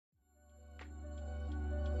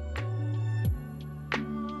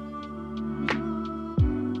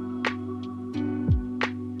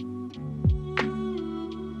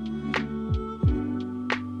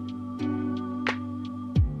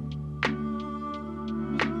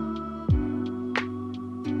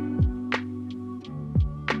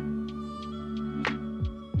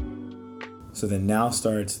So then now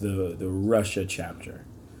starts the Russia chapter.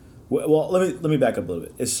 Well, let me back up a little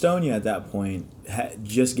bit. Estonia at that point had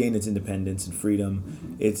just gained its independence and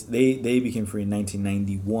freedom. They became free in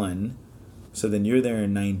 1991. So then you're there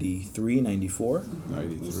in 93, 94?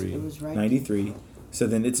 93. It was right. 93. So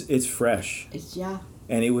then it's fresh. It's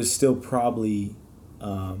And it was still probably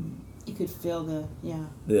you could feel the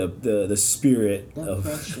spirit the of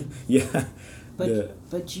oppression. yeah.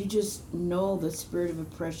 But you just know the spirit of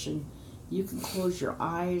oppression. You can close your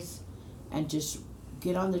eyes and just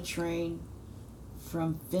get on the train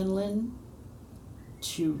from Finland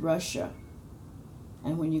to Russia.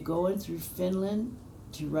 And when you go in through Finland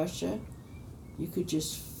to Russia, you could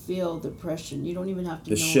just feel the oppression. You don't even have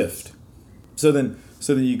to know the shift. So then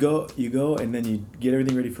you go and then you get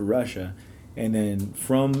everything ready for Russia, and then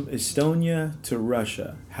from Estonia to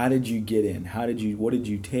Russia, how did you get in? What did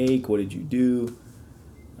you take? What did you do?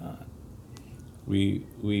 We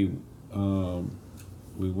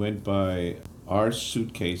went by our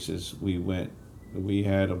suitcases. We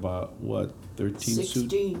had about 16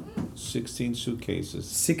 suitcases.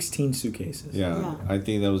 16 suitcases. Yeah, I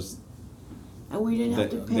think that was. And we didn't have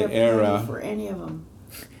to pay a penny for any of them.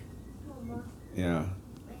 Yeah,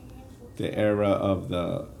 the era of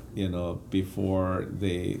the before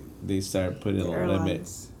they started putting a limit.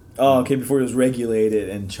 Oh, okay. Before it was regulated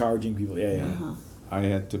and charging people. Yeah. Uh-huh. I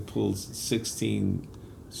had to pull 16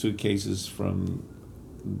 suitcases from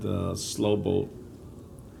the slow boat,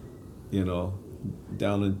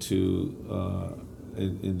 down into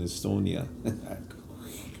in Estonia,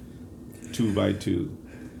 2 by 2,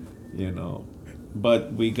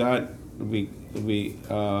 But we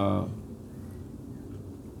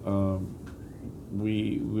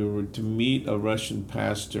were to meet a Russian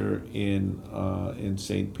pastor in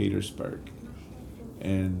St. Petersburg,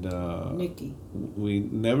 and Nikki. we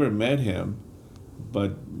never met him,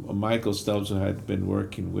 but Michael Stubbs had been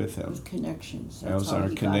working with him. Connections. That was our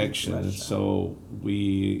connection, and so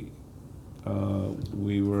we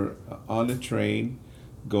were on a train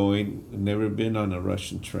going. Never been on a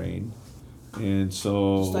Russian train. And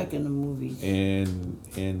so, just like in the movies.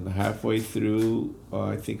 And halfway through,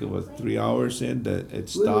 I think it was 3 hours in, that it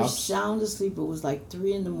stops. We were sound asleep. It was like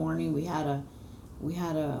 3 a.m. We had a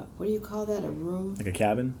what do you call that? A room? Like a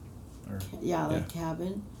cabin? Like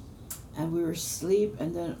cabin. And we were asleep,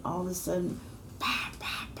 and then all of a sudden, pa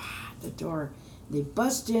pa pa, the door. They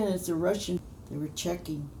bust in. It's a Russian. They were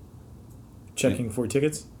checking for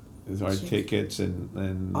tickets. Our tickets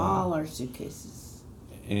and all our suitcases.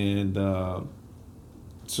 And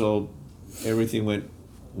so everything went,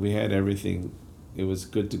 we had everything, it was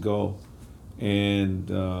good to go. And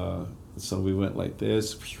so we went like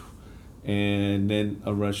this, and then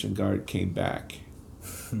a Russian guard came back.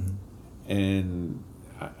 And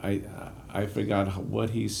I forgot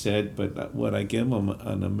what he said, but what I gave him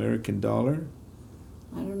an American dollar.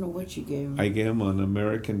 I don't know what you gave him. I gave him an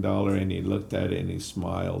American dollar, and he looked at it and he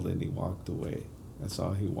smiled and he walked away. That's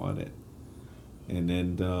all he wanted. And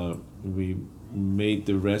then we made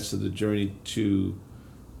the rest of the journey to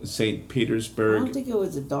St. Petersburg. I don't think it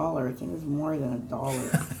was $1. I think it was more than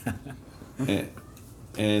 $1.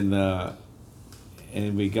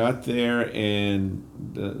 and we got there, and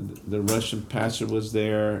the Russian pastor was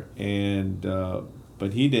there, and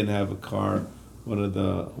but he didn't have a car. One of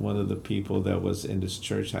the people that was in this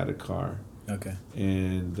church had a car. Okay.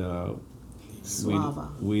 And Slava.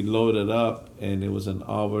 we loaded up, and it was an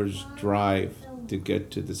hour's drive to get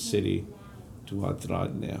to the city, to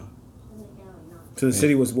Otradnya. So the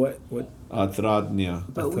city was what? Otradnya.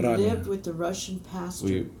 But we lived with the Russian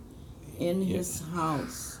pastor in his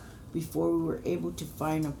house before we were able to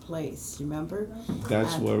find a place. Remember?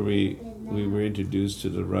 That's where we were introduced to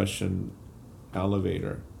the Russian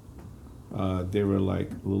elevator. They were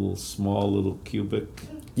like small little cubic.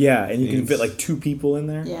 Yeah, and you can fit like 2 people in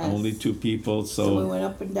there. Yes. Only 2 people, So we went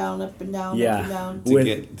up and down, up and down, Yeah. up and down.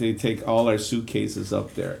 to take all our suitcases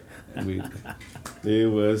up there. It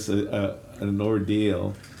was an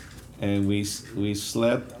ordeal, and we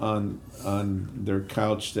slept on their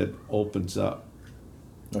couch that opens up.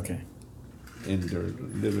 Okay. In their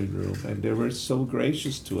living room, and they were so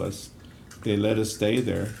gracious to us. They let us stay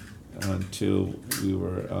there until we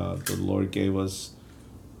were. The Lord gave us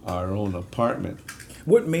our own apartment.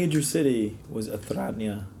 What major city was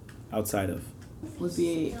Otradnya outside of? Would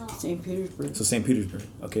be St. Petersburg. So St. Petersburg.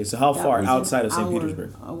 Okay, so how far outside of St.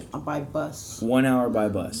 Petersburg? By bus. 1 hour by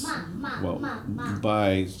bus. Well,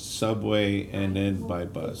 by subway and then by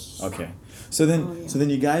bus. Okay, so then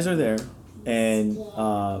you guys are there, and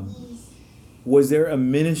was there a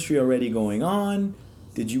ministry already going on?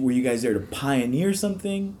 Were you guys there to pioneer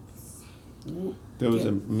something? There was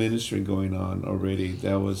a ministry going on already.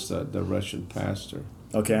 That was the Russian pastor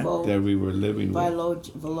Okay. that we were living with.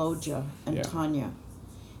 Volodya and Yeah. Tanya.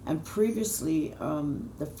 And previously,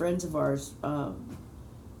 the friends of ours,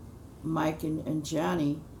 Mike and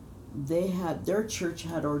Johnny, their church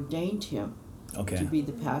had ordained him Okay. to be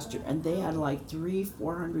the pastor, and they had like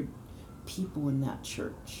 400 people in that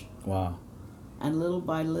church. Wow. And little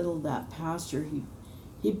by little, that pastor,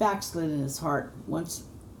 he backslid in his heart. Once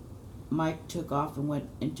Mike took off and went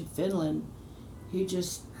into Finland, he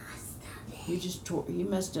messed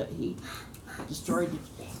up. He destroyed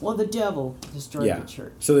the devil destroyed Yeah. the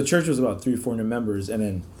church. So the church was about 300-400 members, and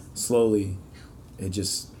then slowly,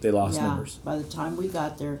 they lost members. By the time we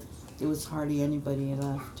got there, there was hardly anybody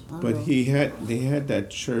left. But they had that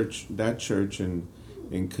church in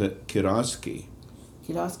Kirovsky.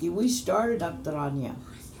 Kirovsky, we started Aktaranya.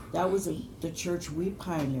 That was the church we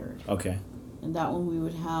pioneered. Okay. And that one we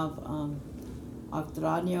would have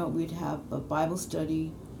Aktaranya, we'd have a Bible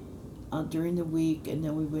study during the week, and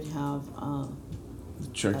then we would have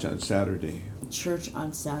Church on Saturday. church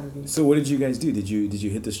on Saturday. So what did you guys do? Did you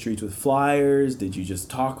hit the streets with flyers? Did you just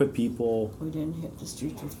talk with people? We didn't hit the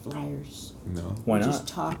streets with flyers. No. Why We not? just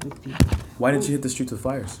talked with people. Why didn't you hit the streets with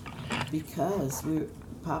flyers? Because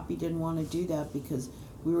Poppy didn't want to do that because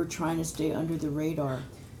we were trying to stay under the radar.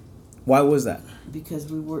 Why was that? Because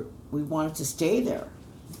we wanted to stay there.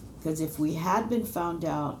 Because if we had been found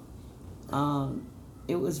out,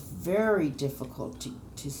 it was very difficult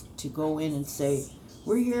to go in and say,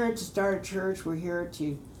 we're here to start a church, we're here to...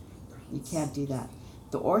 You can't do that.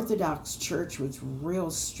 The Orthodox Church was real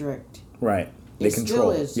strict. Right. They It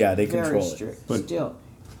control. still is Yeah, they very control it. strict. But- Still.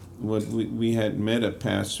 When we had met a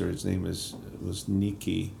pastor, his name was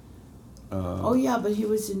Nikki. Oh yeah, but he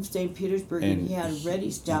was in St. Petersburg and and he had already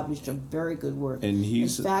established a very good work. And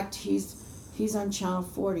he's in fact, he's on Channel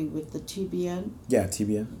 40 with the TBN. Yeah,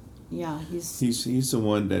 TBN. Yeah, he's he's the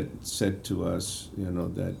one that said to us,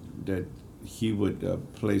 that he would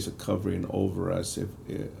place a covering over us if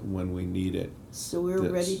when we need it. so we were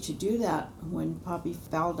That's- ready to do that when Poppy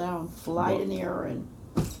fell down, flight in the air, and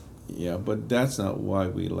Yeah, but that's not why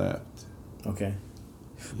we left. Okay. Yeah.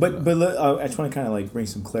 But I just want to kind of like bring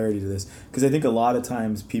some clarity to this because I think a lot of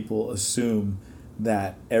times people assume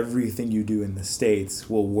that everything you do in the States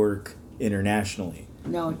will work internationally.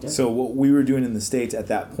 no, it doesn't. So what we were doing in the States at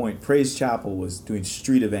that point, Praise Chapel was doing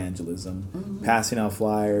street evangelism, passing out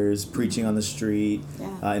flyers, preaching on the street,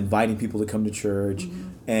 Yeah. inviting people to come to church,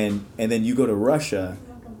 and then you go to Russia,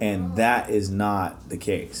 and that is not the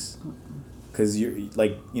case, because you're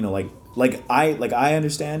like I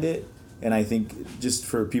understand it, and I think just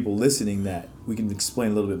for people listening that we can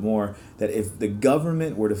explain a little bit more that if the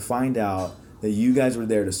government were to find out that you guys were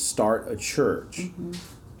there to start a church.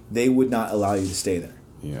 They would not allow you to stay there.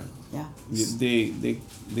 Yeah. yeah,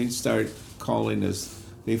 They start calling us.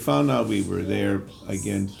 They found out we were there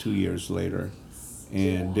again 2 years later,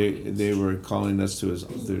 and they were calling us to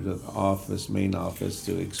the main office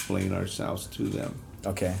to explain ourselves to them.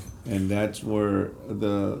 Okay. And that's where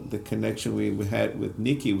the connection we had with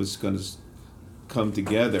Nikki was going to come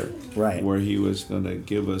together. Right. Where he was going to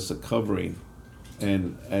give us a covering,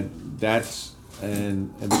 and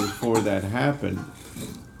before that happened,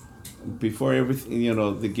 before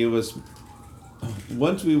everything, they give us.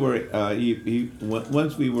 Once we were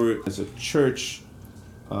as a church,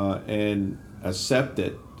 and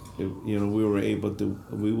accepted,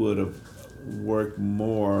 we would have worked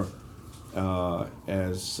more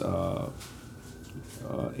as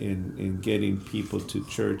in getting people to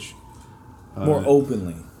church. More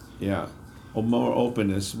openly. Yeah, or more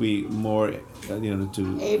openness. We more to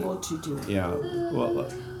able to do it. yeah.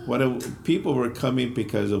 Well, people were coming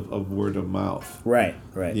because of word of mouth. Right.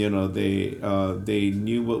 They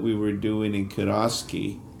knew what we were doing in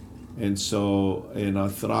Kirovsky, and so in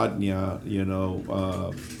Athradnya,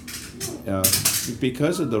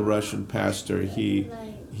 because of the Russian pastor, he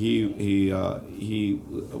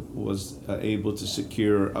was able to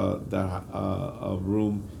secure a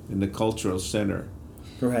room in the cultural center,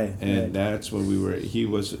 Right. and that's where we were. He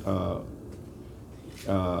was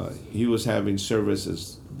having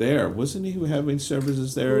services there, wasn't he? Having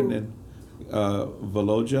services there, and then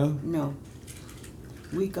Volodya. No,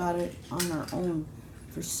 we got it on our own.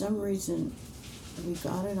 For some reason, we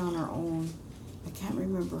got it on our own. I can't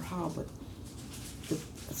remember how, but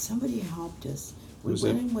somebody helped us. We Was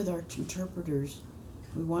went it- in with our interpreters.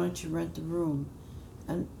 We wanted to rent the room,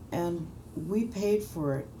 and we paid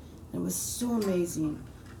for it. It was so amazing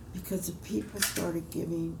because the people started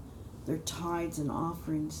giving their tithes and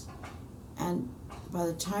offerings, and by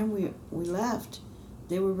the time we left,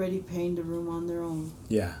 they were already paying the room on their own.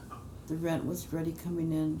 Yeah. The rent was ready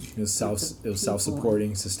coming in. It was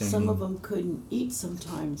self-supporting, sustaining. Some of them couldn't eat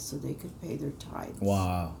sometimes, so they could pay their tithes.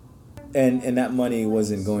 Wow. And that money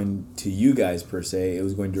wasn't going to you guys per se. It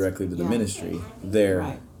was going directly to the ministry there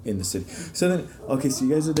Right. in the city. So then, okay, so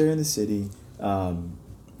you guys are there in the city.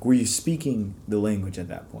 Were you speaking the language at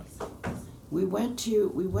that point? Before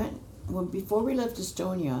we left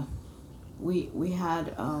Estonia, we had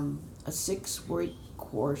a 6-week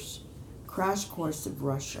crash course of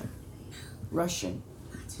Russian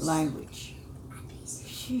language.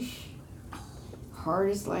 Sheesh.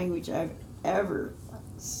 Hardest language I've ever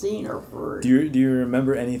seen or heard. Do you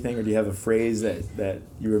remember anything, or do you have a phrase that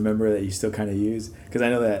you remember that you still kind of use? Because I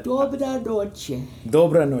know that. Dobra noche.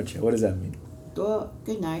 Dobra noche. What does that mean?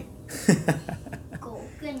 Good night.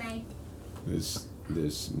 Good night. This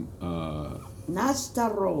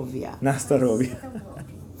Nastarovia. Nastarovia.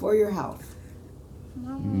 For your health.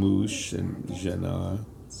 Mush and Jana.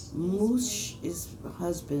 Mush is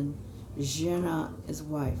husband. Jena is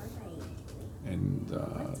wife. And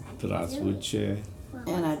Trasvuche,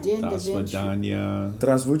 And I didn't eventually. Trasvadanya.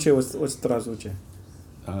 Trasvuche. What's Trasvuche?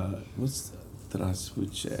 What's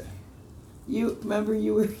Trasvuche? You remember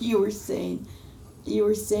you were saying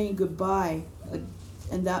goodbye,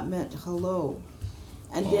 and that meant hello,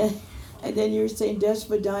 and then you were saying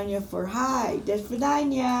desvidanya for hi,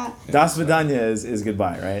 desvidanya. Das Vidanya is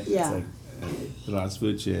goodbye, right? Yeah. It's like,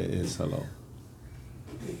 Trasvuche is hello.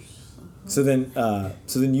 so then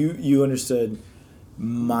you understood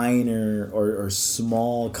minor or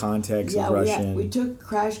small context Yeah, of Russian. we took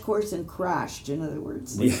crash course and crashed. In other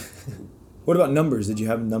words. Yeah. What about numbers? Did you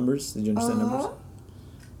have numbers? Did you understand numbers?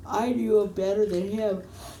 I knew it better than him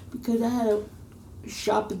because I had a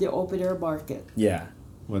shop at the open air market. Yeah.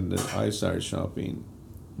 When I started shopping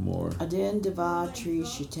more, Один, два, три,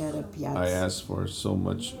 четыре, пять. I asked for so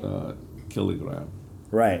much kilogram.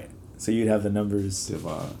 Right. So you'd have the numbers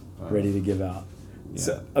Diva, ready to give out. Yeah.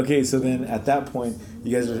 So okay, so then at that point,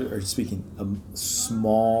 you guys are speaking a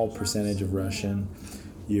small percentage of Russian.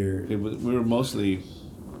 we were mostly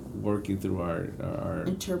working through our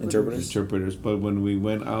Interpreters. interpreters, but when we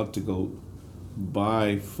went out to go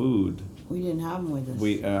buy food, We didn't have them with us.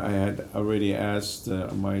 I had already asked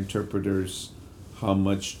my interpreters how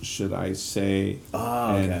much should I say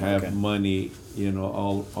and have money,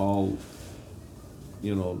 all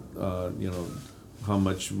how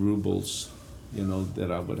much rubles,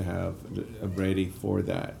 that I would have ready for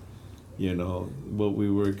that. What we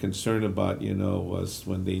were concerned about, was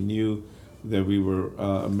when they knew that we were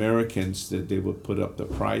Americans, that they would put up the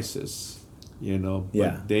prices,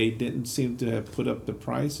 but they didn't seem to have put up the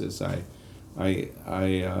prices. I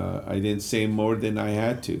didn't say more than I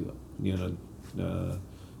had to,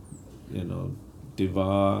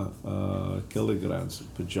 diva kilograms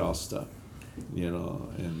pajasta,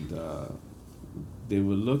 and they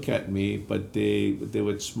would look at me, but they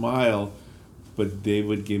would smile, but they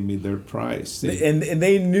would give me their price. And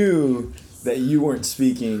they knew that you weren't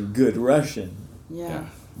speaking good Russian, Yeah.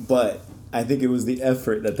 but I think it was the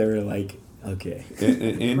effort that they were like, okay.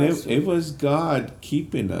 and it was God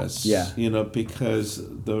keeping us. Yeah. Because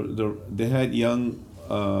they had young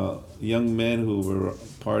men who were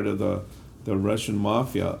part of the Russian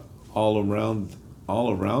mafia all around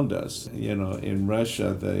us. In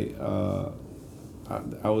Russia,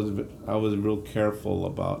 I was real careful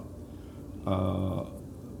about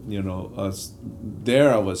us.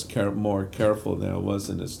 There I was more careful than I was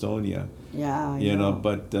in Estonia. Yeah. I know.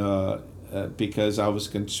 But because I was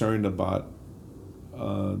concerned about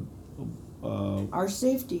Our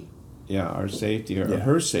safety. our safety, or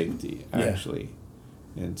her safety, actually.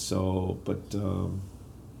 And so, but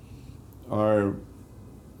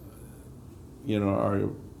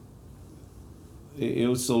it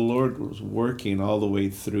was the Lord was working all the way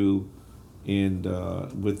through, and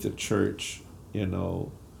with the church, the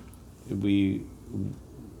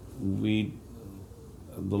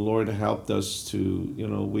Lord helped us to,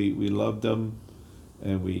 we loved them,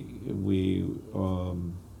 and we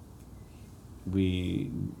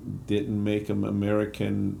didn't make them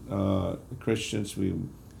American Christians. We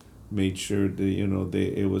made sure that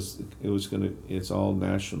it's all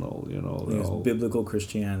national. It was biblical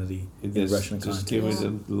Christianity in Russian just context. giving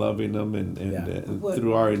them, loving them, and What-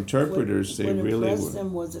 through our interpreters, what they really impressed were.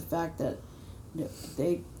 them was the fact that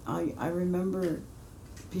I remember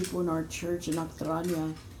people in our church in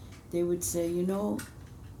Aktrania, they would say, you're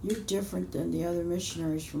different than the other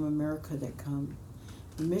missionaries from America that come.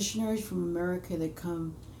 The missionaries from America that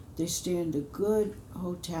come, they stay in the good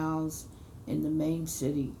hotels in the main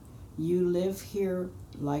city. You live here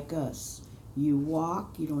like us. You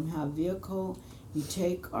walk, you don't have vehicle, you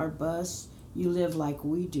take our bus, you live like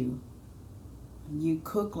we do. You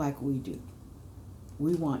cook like we do.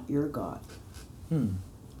 We want your God.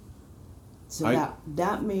 So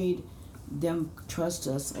that made them trust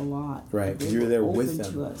us a lot. Right, They because you were there with open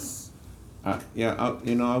them. to us. I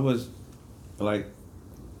was like,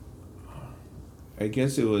 I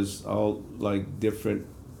guess it was all like different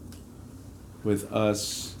with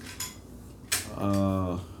us,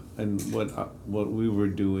 and what we were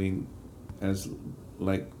doing, as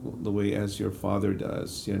like the way as your father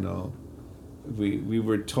does. We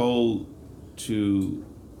were told to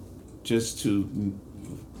just to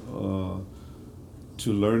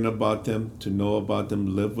learn about them, to know about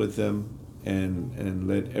them, live with them, and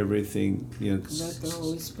let everything, Let the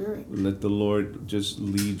Holy Spirit. let the Lord just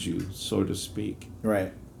lead you, so to speak.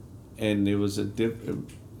 Right. And it was a different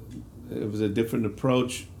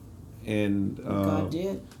approach, and God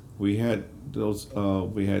did. we had those.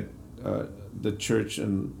 We had the church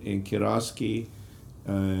in Kiraski,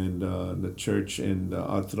 and the church in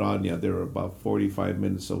Atrania. They were about 45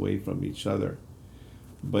 minutes away from each other.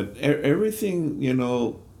 But everything,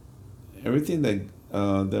 everything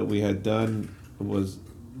that we had done was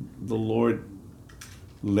the Lord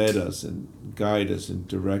led us and guided us and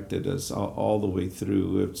directed us all the way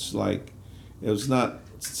through. It's like, it was not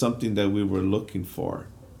something that we were looking for.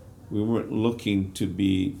 We weren't looking to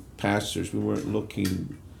be pastors. We weren't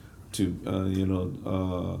looking to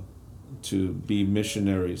be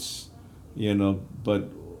missionaries,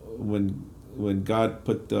 But when God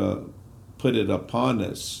put it upon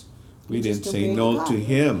us, we We didn't just say obeyed no God. to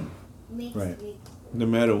Him, Right. no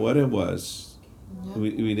matter what it was. Yeah.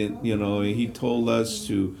 We didn't, He told us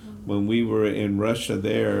to, when we were in Russia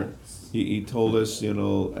there, he told us,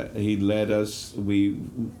 He led us. We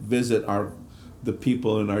visit the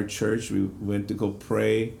people in our church. We went to go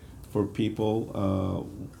pray for people.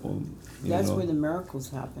 That's where the miracles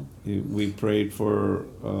happen. We prayed for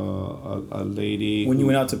a lady. When you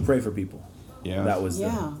went out to pray for people, yeah, that was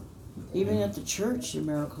Yeah. Even at the church, the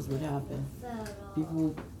miracles would happen.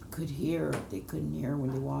 People could hear. They couldn't hear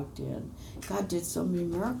when they walked in. God did so many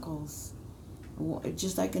miracles.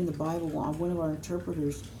 Just like in the Bible, one of our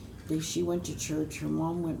interpreters, she went to church. Her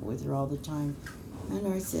mom went with her all the time. And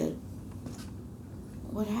I said,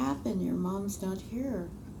 "What happened? Your mom's not here."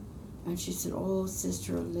 And she said, "Oh,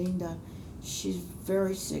 Sister Linda, she's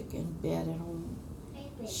very sick in bed at home.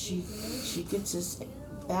 She gets this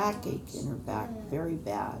backache in her back, very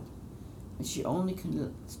bad. And she only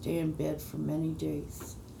can stay in bed for many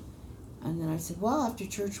days." And then I said, "Well, after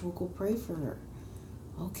church, we'll go pray for her."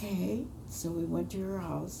 Okay. So we went to her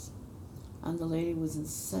house, and the lady was in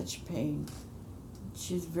such pain.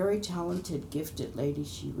 She's a very talented, gifted lady.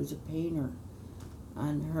 She was a painter,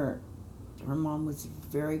 and her mom was a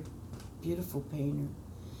very beautiful painter.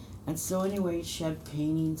 And so anyway, she had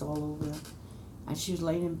paintings all over her. And she was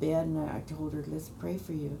laying in bed, and I told her, "Let's pray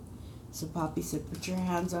for you." So Poppy said, "Put your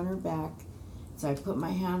hands on her back." So I put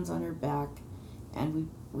my hands on her back, and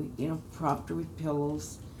we propped her with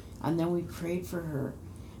pillows, and then we prayed for her.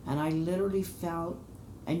 And I literally felt,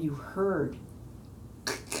 and you heard,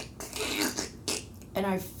 and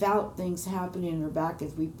I felt things happening in her back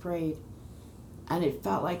as we prayed. And it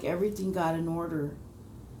felt like everything got in order.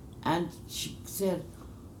 And she said,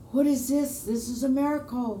 "What is this? This is a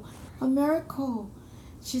miracle, a miracle."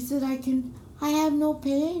 She said, I have no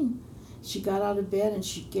pain." She got out of bed and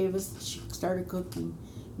she started cooking,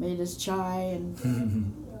 made us chai, and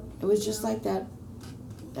it was just like that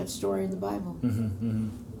story in the Bible.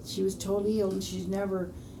 She was totally healed, and she's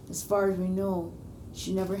never, as far as we know,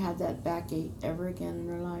 she never had that backache ever again in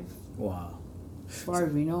her life. Wow. As far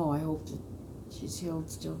as we know, I hope that she's healed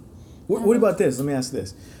still. What about this? Let me ask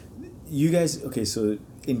this. You guys, okay, so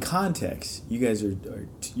in context, you guys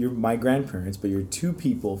you're my grandparents, but you're two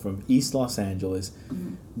people from East Los Angeles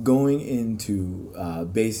going into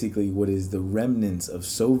basically what is the remnants of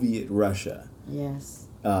Soviet Russia. Yes.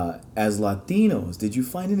 As Latinos, did you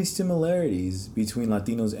find any similarities between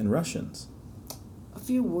Latinos and Russians? A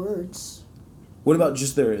few words. What about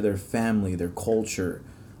just their family, their culture?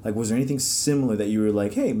 Like, was there anything similar that you were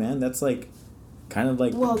like, "Hey, man, that's like kind of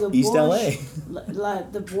like East LA"?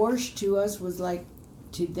 The borscht to us was like,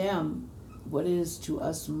 to them, what it is to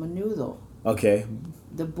us menudo. Okay.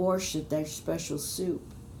 The borscht, their special soup.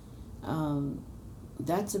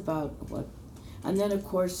 That's about what. And then, of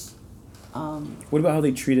course... what about how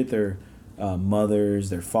they treated their mothers,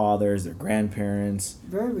 their fathers, their grandparents?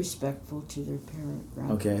 Very respectful to their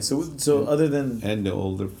grandparents. Okay, so other than... And the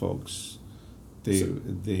older folks, they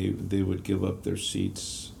would give up their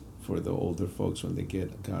seats for the older folks when they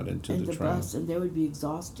got into the tram. Bus, and they would be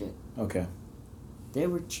exhausted. Okay. They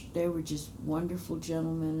were just wonderful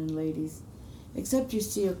gentlemen and ladies. Except you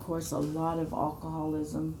see, of course, a lot of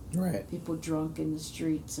alcoholism, Right. people drunk in the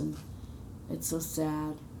streets, and it's so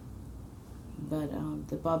sad. But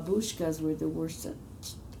the babushkas were the worst that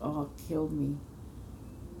killed me.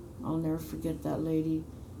 I'll never forget that lady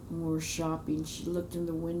when we were shopping. She looked in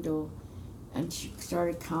the window and she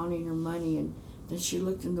started counting her money, and then she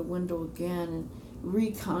looked in the window again and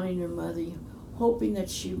recounting her money, hoping that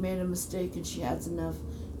she made a mistake and she has enough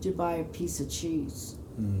to buy a piece of cheese.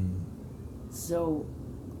 So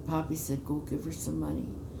Papi said, go give her some money.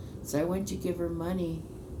 So I went to give her money,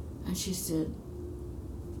 and she said,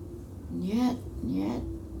 Niet.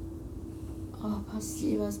 Oh,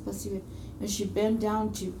 spasiba. And she bent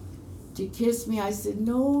down to kiss me. I said,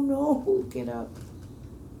 no, get up.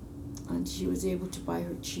 And she was able to buy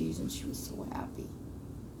her cheese, and she was so happy.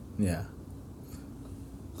 Yeah.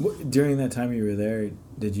 During that time you were there,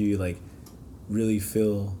 did you like really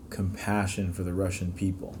feel compassion for the Russian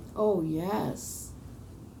people? Oh, yes.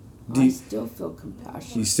 Do I you- still feel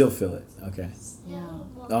compassion. You still feel it, okay. Yeah.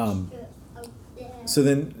 So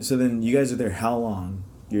then you guys are there how long?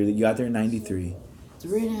 You got there in 93.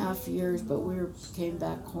 3.5 years, but came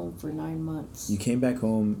back home for 9 months. You came back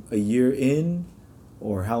home a year in,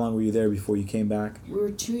 or how long were you there before you came back? We were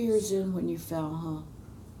 2 years in when you fell, huh?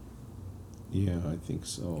 Yeah, I think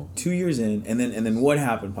so. 2 years in, and then what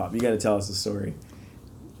happened, Pop? You got to tell us the story.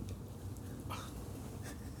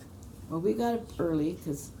 Well, we got up early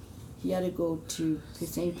because he had to go to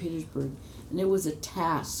St. Petersburg, and it was a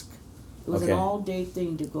task. It was Okay. an all-day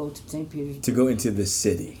thing to go to St. Petersburg. To go into the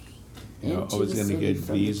city. You know, I Into was the going to city get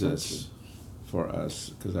from the visas for us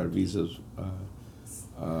because our visas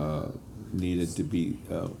needed to be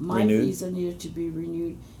My renewed? visa needed to be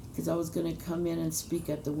renewed because I was going to come in and speak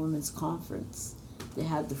at the women's conference. They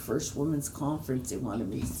had the first women's conference they wanted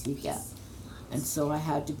me to speak at. And so I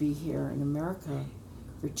had to be here in America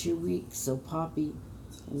for 2 weeks. So Poppy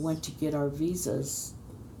went to get our visas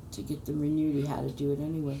to get them renewed. He had to do it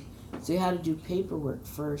anyway. So he had to do paperwork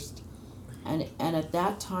first. And at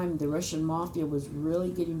that time, the Russian mafia was really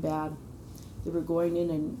getting bad. They were going in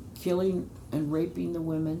and killing and raping the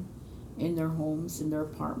women in their homes, in their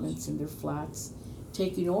apartments, in their flats,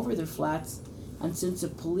 taking over their flats. And since the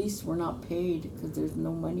police were not paid because there's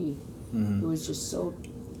no money, it was just so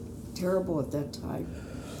terrible at that time.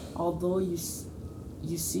 Although you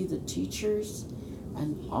see the teachers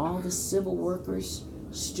and all the civil workers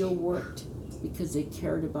still worked because they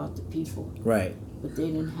cared about the people, Right. but they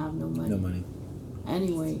didn't have no money. No money.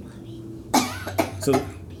 Anyway, So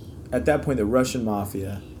at that point, the Russian mob is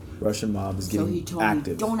so he getting told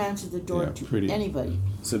active. me, don't answer the door Yeah, to pretty. anybody.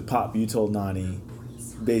 So Pop, you told Nani,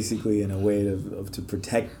 basically in a way of to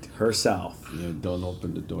protect herself. don't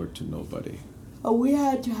open the door to nobody. Oh, we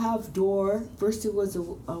had to have door. First it was a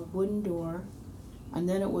wooden door, and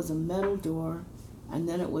then it was a metal door, and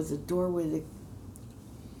then it was a door with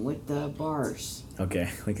the bars. Okay,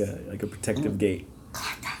 like a protective gate.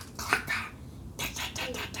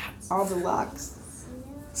 All the locks.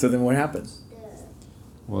 So then what happened?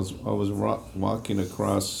 I was walking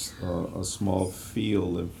across a small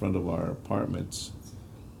field in front of our apartments,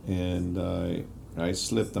 and I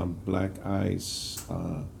slipped on black ice,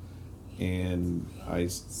 and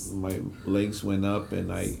my legs went up,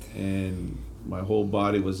 and my whole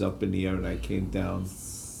body was up in the air, and I came down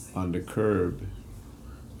on the curb,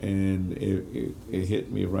 and it hit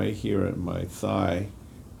me right here at my thigh,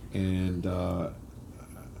 and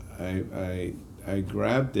I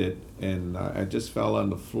grabbed it, and I just fell on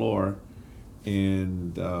the floor,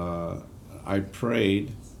 and I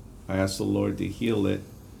prayed. I asked the Lord to heal it,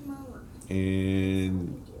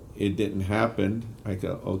 and it didn't happen. I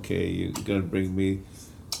go, okay, you're gonna bring me.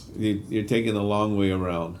 You're taking the long way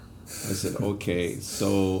around. I said, okay.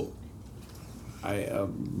 So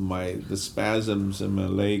the spasms in my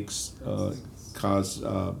legs caused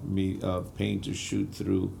me pain to shoot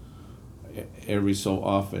through every so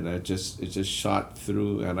often. It just shot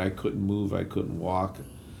through, and I couldn't move. I couldn't walk,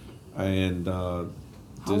 and How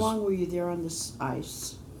long were you there on this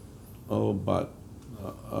ice? about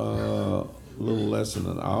a little less than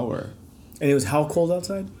an hour. And it was how cold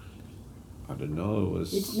outside? I don't know. It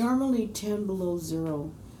was. It's normally 10 below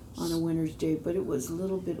zero on a winter's day, but it was a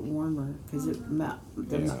little bit warmer because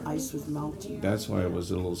the ice was melting. That's why it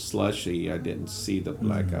was a little slushy. I didn't see the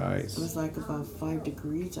black ice. It was like about 5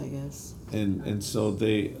 degrees, I guess. And so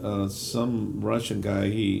they some Russian guy,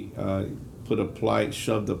 he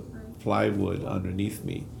shoved a plywood underneath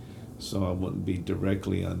me, so I wouldn't be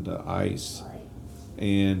directly on the ice,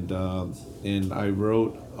 and I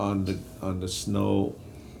wrote on the snow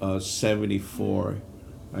 74.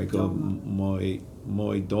 I go Moi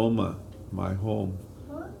Doma, my home,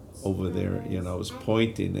 over there. You know, I was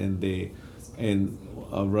pointing, and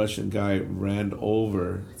a Russian guy ran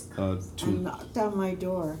over And to. knocked on my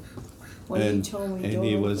door. When And- he told me, and don't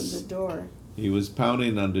he open was- the door. He was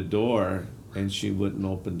pounding on the door, and she wouldn't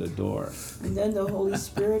open the door. And then the Holy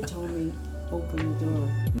Spirit told me, open the door.